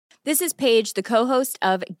This is Paige, the co-host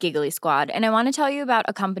of Giggly Squad, and I want to tell you about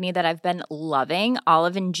a company that I've been loving,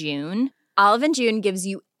 Olive & June. Olive & June gives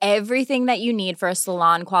you everything that you need for a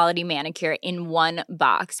salon-quality manicure in one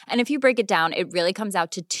box. And if you break it down, it really comes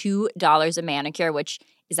out to $2 a manicure, which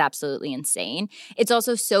is absolutely insane. It's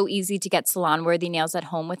also so easy to get salon-worthy nails at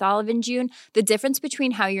home with Olive & June. The difference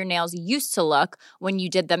between how your nails used to look when you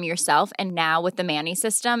did them yourself and now with the Mani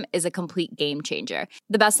system is a complete game changer.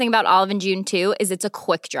 The best thing about Olive & June, too, is it's a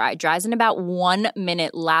quick dry. Dries in about 1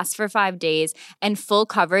 minute, lasts for 5 days, and full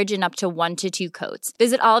coverage in up to 1 to 2 coats.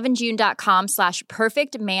 Visit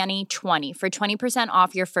oliveandjune.com/perfectmani20 for 20%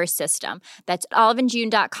 off your first system. That's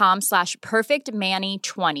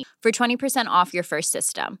oliveandjune.com/perfectmani20 for 20% off your first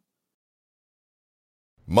system.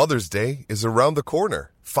 Mother's Day is around the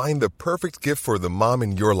corner. Find the perfect gift for the mom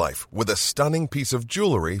in your life with a stunning piece of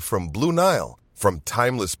jewelry from Blue Nile. From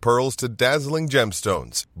timeless pearls to dazzling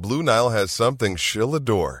gemstones, Blue Nile has something she'll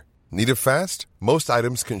adore. Need it fast? Most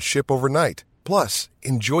items can ship overnight. Plus,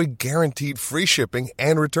 enjoy guaranteed free shipping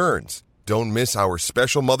and returns. Don't miss our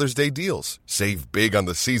special Mother's Day deals. Save big on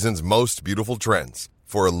the season's most beautiful trends.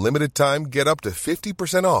 For a limited time, get up to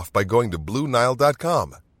 50% off by going to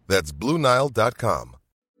BlueNile.com. That's BlueNile.com.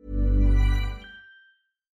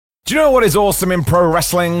 Do you know what is awesome in pro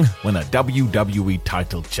wrestling? When a WWE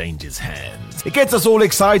title changes hands. It gets us all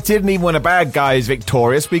excited, and even when a bad guy is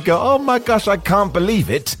victorious, we go, oh my gosh, I can't believe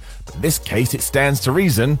it. But in this case, it stands to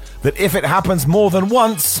reason that if it happens more than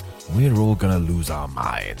once, we're all going to lose our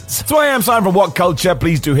minds. So I am Simon from What Culture.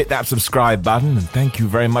 Please do hit that subscribe button, and thank you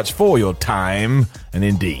very much for your time. And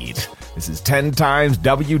indeed, this is 10 times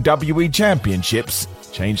WWE Championships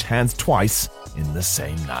changed hands twice in the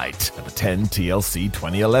same night. Number 10, TLC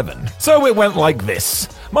 2011. So it went like this.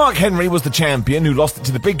 Mark Henry was the champion who lost it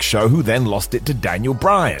to The Big Show, who then lost it to Daniel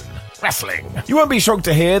Bryan. Wrestling. You won't be shocked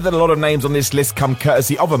to hear that a lot of names on this list come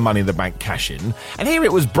courtesy of a Money in the Bank cash-in, and here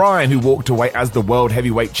it was Bryan who walked away as the World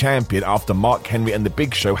Heavyweight Champion after Mark Henry and The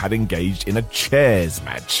Big Show had engaged in a chairs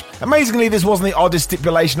match. Amazingly, this wasn't the oddest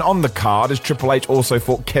stipulation on the card, as Triple H also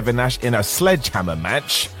fought Kevin Nash in a sledgehammer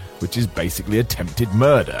match, which is basically attempted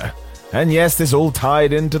murder. And yes, this all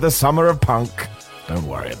tied into the summer of Punk. Don't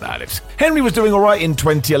worry about it. Henry was doing alright in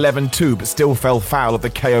 2011 too, but still fell foul of the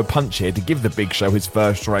KO punch here to give The Big Show his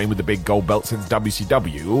first reign with the big gold belt since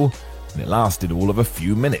WCW, and it lasted all of a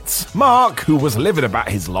few minutes. Mark, who was livid about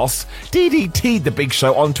his loss, DDT'd The Big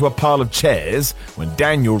Show onto a pile of chairs when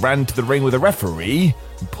Daniel ran to the ring with a referee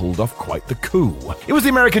and pulled off quite the coup. It was the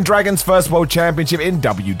American Dragon's first world championship in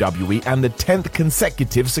WWE and the 10th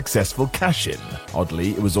consecutive successful cash-in.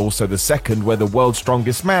 Oddly, it was also the second where the world's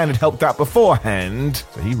strongest man had helped out beforehand,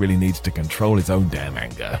 so he really needs to control his own damn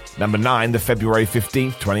anger. Number 9, the February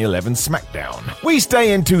 15th, 2011 SmackDown. We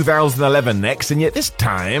stay in 2011 next, and yet this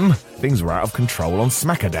time, things were out of control on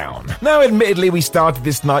SmackDown. Now, admittedly, we started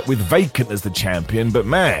this night with Vacant as the champion, but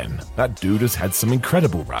man, that dude has had some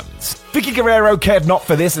incredible runs. Vicky Guerrero cared not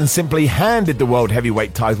for this and simply handed the World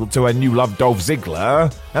Heavyweight title to her new love Dolph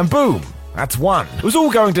Ziggler, and boom, that's one. It was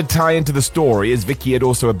all going to tie into the story, as Vicky had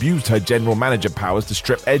also abused her general manager powers to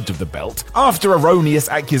strip Edge of the belt after erroneous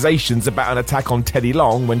accusations about an attack on Teddy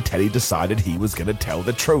Long when Teddy decided he was going to tell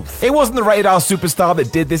the truth. It wasn't the Rated R superstar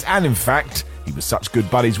that did this, and in fact, he was such good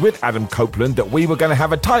buddies with Adam Copeland that we were going to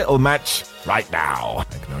have a title match right now.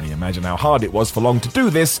 I can only imagine how hard it was for Long to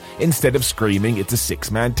do this instead of screaming it's a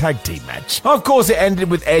 6-man tag team match. Of course, it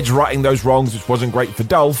ended with Edge righting those wrongs, which wasn't great for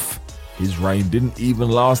Dolph. His reign didn't even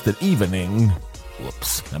last an evening.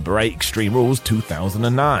 Whoops. Number 8, Extreme Rules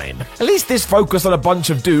 2009. At least this focused on a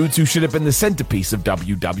bunch of dudes who should have been the centerpiece of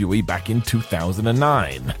WWE back in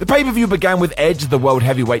 2009. The pay-per-view began with Edge, the World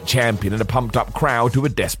Heavyweight Champion, and a pumped-up crowd who were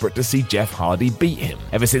desperate to see Jeff Hardy beat him.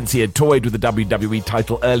 Ever since he had toyed with the WWE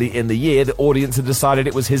title early in the year, the audience had decided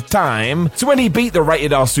it was his time. So when he beat the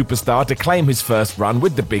Rated R superstar to claim his first run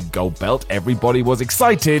with the big gold belt, everybody was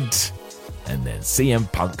excited. And then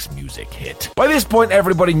CM Punk's music hit. By this point,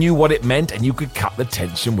 everybody knew what it meant, and you could cut the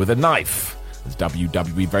tension with a knife. As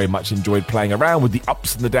WWE very much enjoyed playing around with the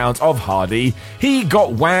ups and the downs of Hardy, he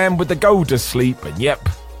got whammed with the go to sleep, and yep,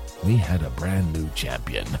 we had a brand new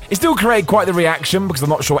champion. It still created quite the reaction, because I'm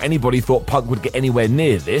not sure anybody thought Punk would get anywhere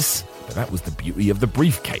near this, but that was the beauty of the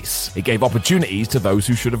briefcase. It gave opportunities to those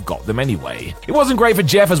who should have got them anyway. It wasn't great for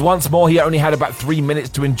Jeff, as once more he only had about 3 minutes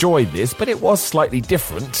to enjoy this, but it was slightly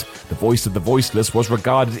different. The voice of the voiceless was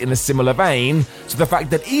regarded in a similar vein, so the fact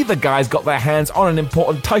that either guys got their hands on an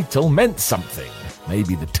important title meant something.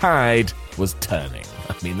 Maybe the tide was turning.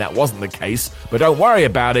 I mean, that wasn't the case, but don't worry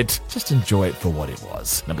about it. Just enjoy it for what it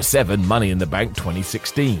was. Number 7, Money in the Bank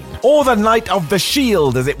 2016. Or the Night of the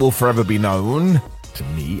Shield, as it will forever be known. To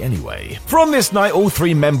me, anyway. From this night, all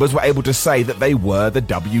three members were able to say that they were the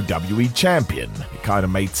WWE champion. It kind of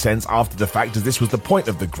made sense after the fact, as this was the point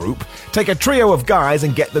of the group. Take a trio of guys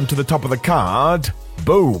and get them to the top of the card.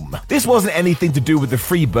 Boom. This wasn't anything to do with the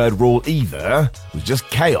Freebird rule either. It was just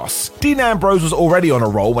chaos. Dean Ambrose was already on a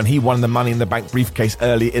roll when he won the Money in the Bank briefcase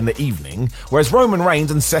earlier in the evening, whereas Roman Reigns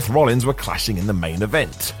and Seth Rollins were clashing in the main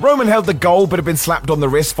event. Roman held the gold but had been slapped on the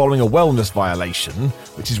wrist following a wellness violation,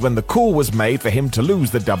 which is when the call was made for him to lose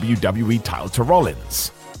the WWE title to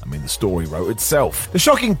Rollins. I mean, the story wrote itself. The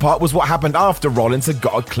shocking part was what happened after Rollins had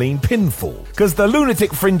got a clean pinfall, because the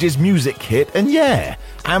Lunatic Fringe's music hit, and yeah,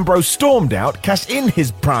 Ambrose stormed out, cashed in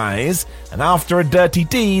his prize, and after a dirty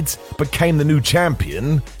deeds, became the new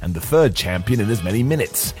champion, and the third champion in as many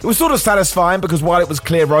minutes. It was sort of satisfying because while it was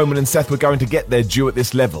clear Roman and Seth were going to get their due at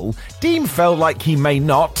this level, Dean felt like he may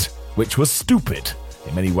not, which was stupid.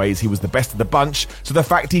 In many ways, he was the best of the bunch, so the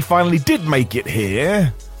fact he finally did make it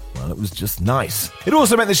here, well, it was just nice. It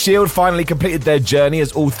also meant the Shield finally completed their journey,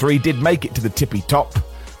 as all three did make it to the tippy top,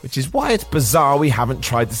 which is why it's bizarre we haven't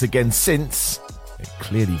tried this again since. It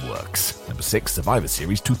clearly works. Number 6, Survivor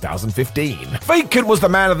Series 2015. Vacant was the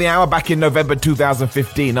man of the hour back in November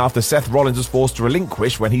 2015 after Seth Rollins was forced to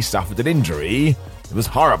relinquish when he suffered an injury. It was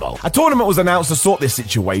horrible. A tournament was announced to sort this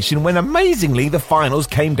situation when, amazingly, the finals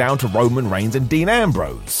came down to Roman Reigns and Dean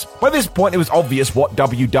Ambrose. By this point, it was obvious what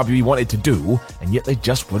WWE wanted to do, and yet they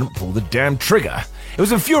just wouldn't pull the damn trigger. It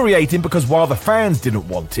was infuriating because while the fans didn't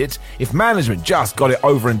want it, if management just got it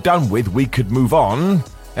over and done with, we could move on.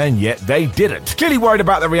 And yet they didn't. Clearly worried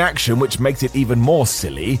about the reaction, which makes it even more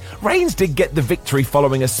silly, Reigns did get the victory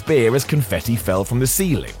following a spear as confetti fell from the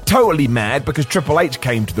ceiling. Totally mad because Triple H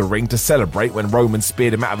came to the ring to celebrate when Roman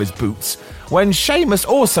speared him out of his boots, when Sheamus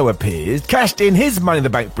also appeared, cashed in his Money in the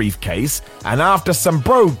Bank briefcase, and after some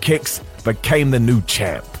brogue kicks, became the new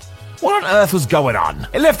champ. What on earth was going on?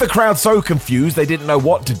 It left the crowd so confused they didn't know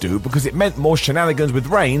what to do because it meant more shenanigans with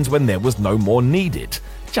Reigns when there was no more needed.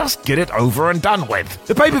 Just get it over and done with.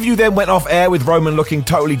 The pay-per-view then went off air with Roman looking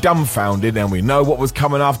totally dumbfounded, and we know what was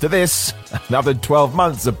coming after this. Another 12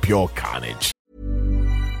 months of pure carnage.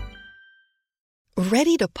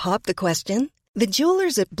 Ready to pop the question? The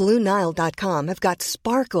jewelers at BlueNile.com have got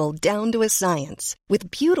sparkle down to a science with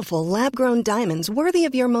beautiful lab-grown diamonds worthy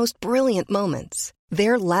of your most brilliant moments.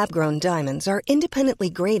 Their lab-grown diamonds are independently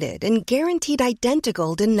graded and guaranteed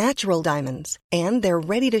identical to natural diamonds, and they're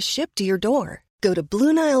ready to ship to your door. Go to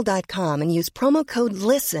BlueNile.com and use promo code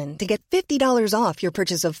LISTEN to get $50 off your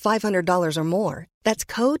purchase of $500 or more. That's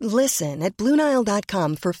code LISTEN at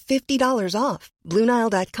BlueNile.com for $50 off.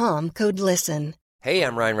 BlueNile.com, code LISTEN. Hey,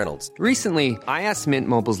 I'm Ryan Reynolds. Recently, I asked Mint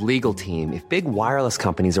Mobile's legal team if big wireless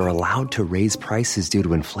companies are allowed to raise prices due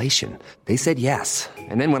to inflation. They said yes.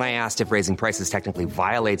 And then when I asked if raising prices technically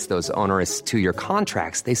violates those onerous two-year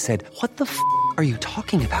contracts, they said, "What the f*** are you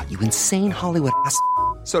talking about, you insane Hollywood ass?"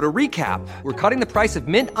 So to recap, we're cutting the price of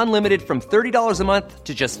Mint Unlimited from $30 a month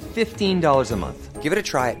to just $15 a month. Give it a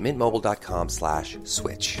try at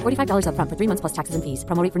mintmobile.com/switch. $45 up front for 3 months plus taxes and fees.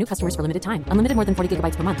 Promo rate for new customers for limited time. Unlimited more than 40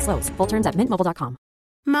 gigabytes per month. Slows full terms at mintmobile.com.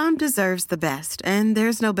 Mom deserves the best, and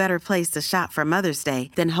there's no better place to shop for Mother's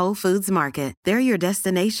Day than Whole Foods Market. They're your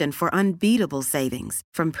destination for unbeatable savings,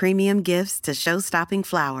 from premium gifts to show-stopping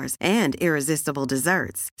flowers and irresistible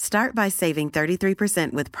desserts. Start by saving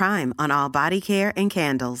 33% with Prime on all body care and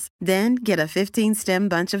candles. Then get a 15-stem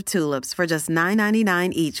bunch of tulips for just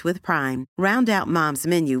 $9.99 each with Prime. Round out Mom's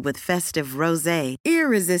menu with festive rosé,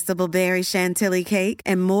 irresistible berry chantilly cake,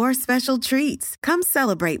 and more special treats. Come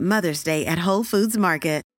celebrate Mother's Day at Whole Foods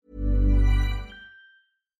Market.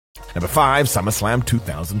 Number 5, SummerSlam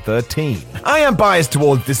 2013. I am biased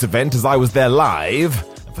towards this event as I was there live.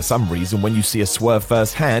 And for some reason, when you see a swerve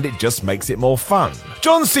firsthand, it just makes it more fun.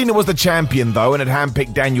 John Cena was the champion, though, and had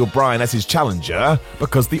handpicked Daniel Bryan as his challenger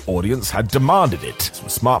because the audience had demanded it. It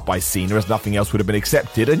was smart by Cena, as nothing else would have been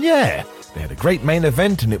accepted, and yeah, they had a great main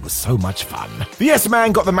event, and it was so much fun. The Yes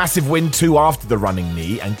Man got the massive win, too, after the running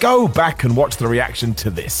knee, and go back and watch the reaction to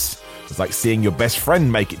this. It was like seeing your best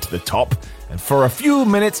friend make it to the top, and for a few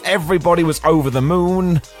minutes, everybody was over the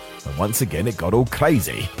moon. And once again, it got all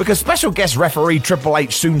crazy. Because special guest referee Triple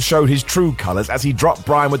H soon showed his true colors as he dropped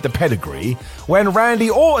Bryan with the pedigree when Randy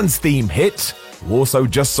Orton's theme hit, who also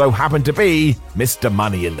just so happened to be Mr.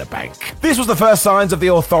 Money in the Bank. This was the first signs of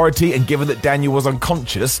the authority, and given that Daniel was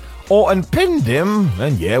unconscious, Orton pinned him,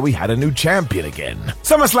 and yeah, we had a new champion again.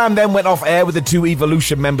 SummerSlam then went off air with the 2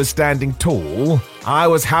 Evolution members standing tall. I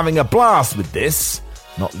was having a blast with this.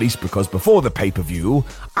 Not least because before the pay-per-view,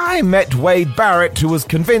 I met Wade Barrett, who was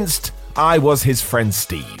convinced I was his friend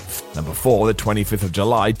Steve. Number 4, the 25th of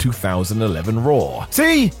July 2011 Raw.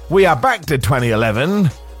 See, we are back to 2011.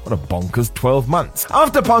 What a bonkers 12 months.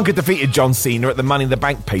 After Punk had defeated John Cena at the Money in the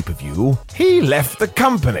Bank pay-per-view, he left the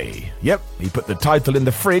company. Yep, he put the title in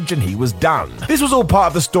the fridge and he was done. This was all part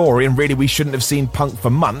of the story, and really we shouldn't have seen Punk for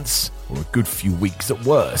months, or a good few weeks at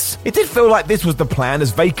worst. It did feel like this was the plan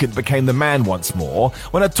as Vacant became the man once more,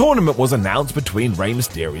 when a tournament was announced between Rey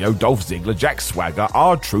Mysterio, Dolph Ziggler, Jack Swagger,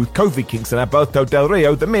 R-Truth, Kofi Kingston, Alberto Del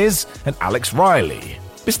Rio, The Miz, and Alex Riley.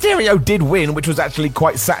 Mysterio did win, which was actually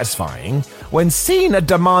quite satisfying, when Cena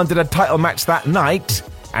demanded a title match that night,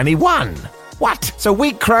 and he won. What? So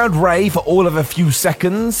we crowned Rey for all of a few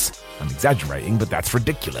seconds? I'm exaggerating, but that's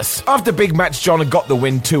ridiculous. After Big Match John had got the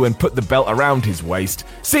win too and put the belt around his waist,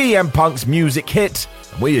 CM Punk's music hit,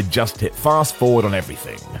 and we had just hit fast forward on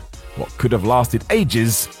everything. What could have lasted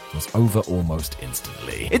ages was over almost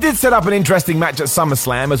instantly. It did set up an interesting match at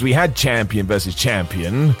SummerSlam as we had champion versus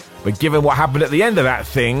champion, but given what happened at the end of that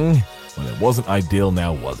thing, well, it wasn't ideal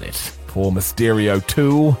now, was it? Poor Mysterio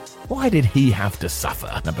too. Why did he have to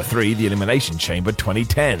suffer? Number 3, the Elimination Chamber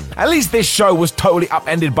 2010. At least this show was totally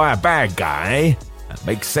upended by a bad guy. That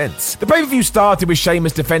makes sense. The pay-per-view started with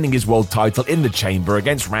Sheamus defending his world title in the Chamber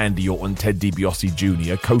against Randy Orton, Ted DiBiase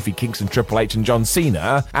Jr., Kofi Kingston, Triple H, and John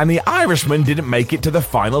Cena, and the Irishman didn't make it to the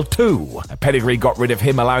final 2. A pedigree got rid of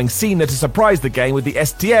him, allowing Cena to surprise the game with the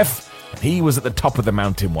STF, and he was at the top of the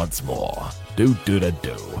mountain once more.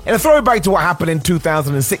 Do-do-da-do. In a throwback to what happened in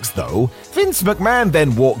 2006, though, Vince McMahon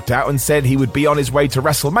then walked out and said he would be on his way to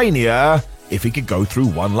WrestleMania if he could go through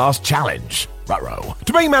one last challenge. Ruh-roh.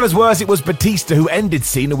 To make matters worse, it was Batista who ended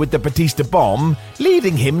Cena with the Batista Bomb,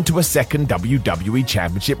 leading him to a second WWE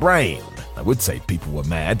Championship reign. I would say people were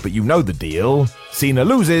mad, but you know the deal. Cena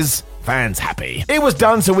loses, fans happy. It was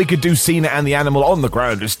done so we could do Cena and the Animal on the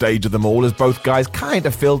grandest stage of them all, as both guys kind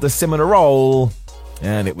of filled a similar role.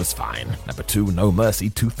 And it was fine. Number 2, No Mercy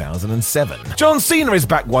 2007. John Cena is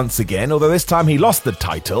back once again, although this time he lost the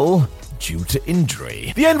title due to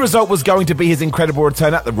injury. The end result was going to be his incredible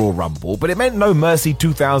return at the Royal Rumble, but it meant No Mercy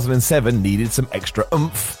 2007 needed some extra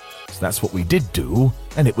oomph. So that's what we did do,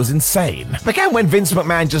 and it was insane. It began when Vince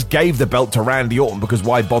McMahon just gave the belt to Randy Orton because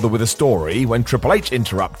why bother with a story, when Triple H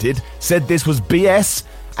interrupted, said this was BS,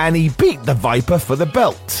 and he beat the Viper for the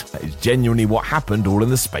belt. That is genuinely what happened, all in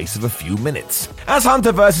the space of a few minutes. As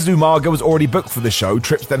Hunter vs. Umaga was already booked for the show,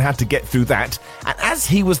 Trips then had to get through that, and as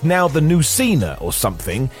he was now the new Cena or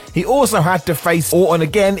something, he also had to face Orton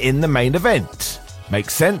again in the main event.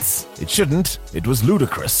 Makes sense? It shouldn't. It was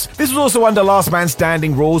ludicrous. This was also under Last Man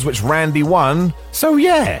Standing rules, which Randy won. So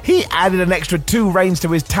yeah, he added an extra 2 reigns to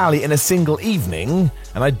his tally in a single evening,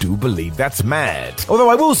 and I do believe that's mad. Although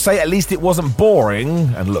I will say at least it wasn't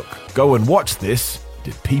boring, and look, go and watch this.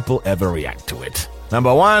 Did people ever react to it?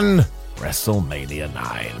 Number 1, WrestleMania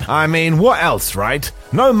 9. I mean, what else, right?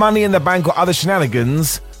 No Money in the Bank or other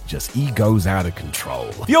shenanigans. Just egos out of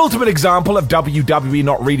control. The ultimate example of WWE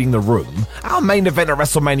not reading the room, our main event at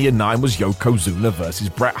WrestleMania 9 was Yokozuna versus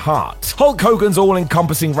Bret Hart. Hulk Hogan's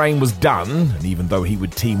all-encompassing reign was done, and even though he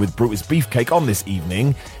would team with Brutus Beefcake on this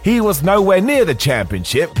evening, he was nowhere near the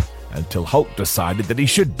championship until Hulk decided that he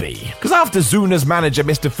should be. Because after Zuna's manager,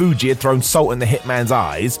 Mr. Fuji, had thrown salt in the Hitman's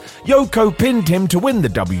eyes, Yoko pinned him to win the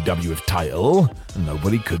WWF title, and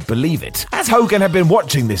nobody could believe it. As Hogan had been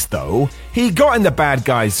watching this, though, he got in the bad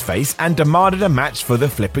guy's face and demanded a match for the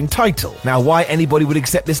flipping title. Now, why anybody would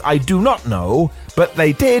accept this, I do not know, but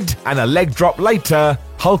they did, and a leg drop later,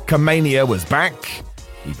 Hulkamania was back,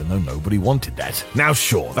 even though nobody wanted that. Now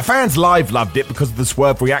sure, the fans live loved it because of the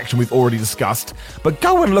swerve reaction we've already discussed, but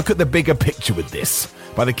go and look at the bigger picture with this.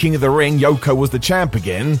 By the King of the Ring, Yoko was the champ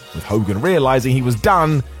again, with Hogan realizing he was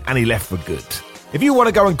done, and he left for good. If you want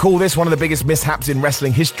to go and call this one of the biggest mishaps in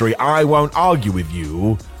wrestling history, I won't argue with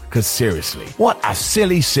you. Because seriously, what a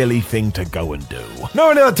silly thing to go and do.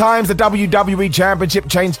 Knowing other times the WWE Championship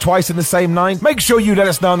changed twice in the same night? Make sure you let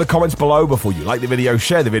us know in the comments below before you like the video,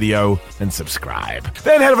 share the video, and subscribe.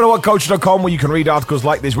 Then head over to whatculture.com where you can read articles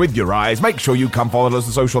like this with your eyes. Make sure you come follow us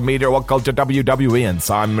on social media at WhatCultureWWE and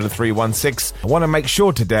Simon316. I want to make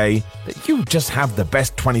sure today that you just have the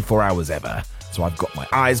best 24 hours ever. So I've got my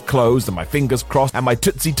eyes closed and my fingers crossed and my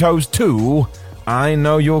tootsie toes too. I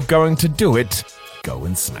know you're going to do it. Go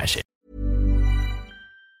and smash it.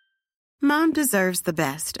 Mom deserves the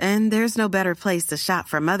best, and there's no better place to shop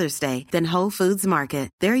for Mother's Day than Whole Foods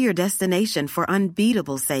Market. They're your destination for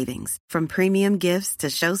unbeatable savings, from premium gifts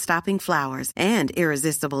to show-stopping flowers and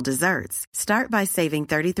irresistible desserts. Start by saving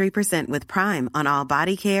 33% with Prime on all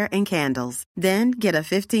body care and candles. Then get a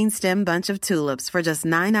 15-stem bunch of tulips for just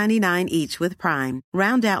 $9.99 each with Prime.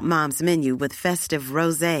 Round out Mom's menu with festive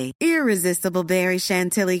rosé, irresistible berry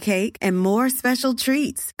chantilly cake, and more special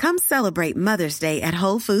treats. Come celebrate Mother's Day at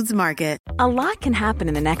Whole Foods Market. A lot can happen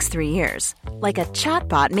in the next 3 years. Like a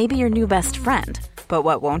chatbot may be your new best friend. But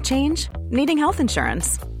what won't change? Needing health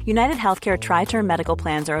insurance. United Healthcare Tri-Term Medical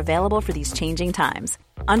Plans are available for these changing times.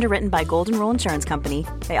 Underwritten by Golden Rule Insurance Company,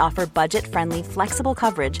 they offer budget-friendly, flexible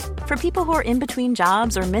coverage for people who are in between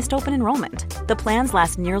jobs or missed open enrollment. The plans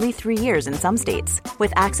last nearly 3 years in some states,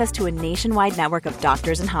 with access to a nationwide network of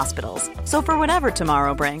doctors and hospitals. So for whatever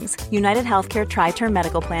tomorrow brings, United Healthcare Tri-Term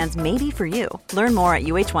Medical Plans may be for you. Learn more at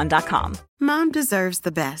uh1.com. Mom deserves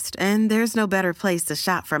the best, and there's no better place to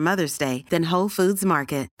shop for Mother's Day than Whole Foods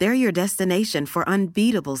Market. They're your destination for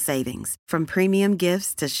unbeatable savings, from premium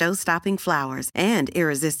gifts to show-stopping flowers and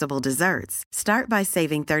irresistible desserts. Start by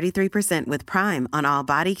saving 33% with Prime on all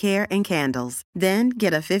body care and candles. Then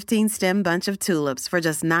get a 15-stem bunch of tulips for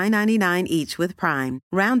just $9.99 each with Prime.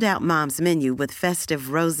 Round out Mom's menu with festive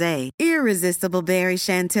rosé, irresistible berry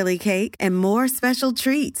chantilly cake, and more special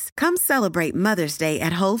treats. Come celebrate Mother's Day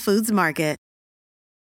at Whole Foods Market.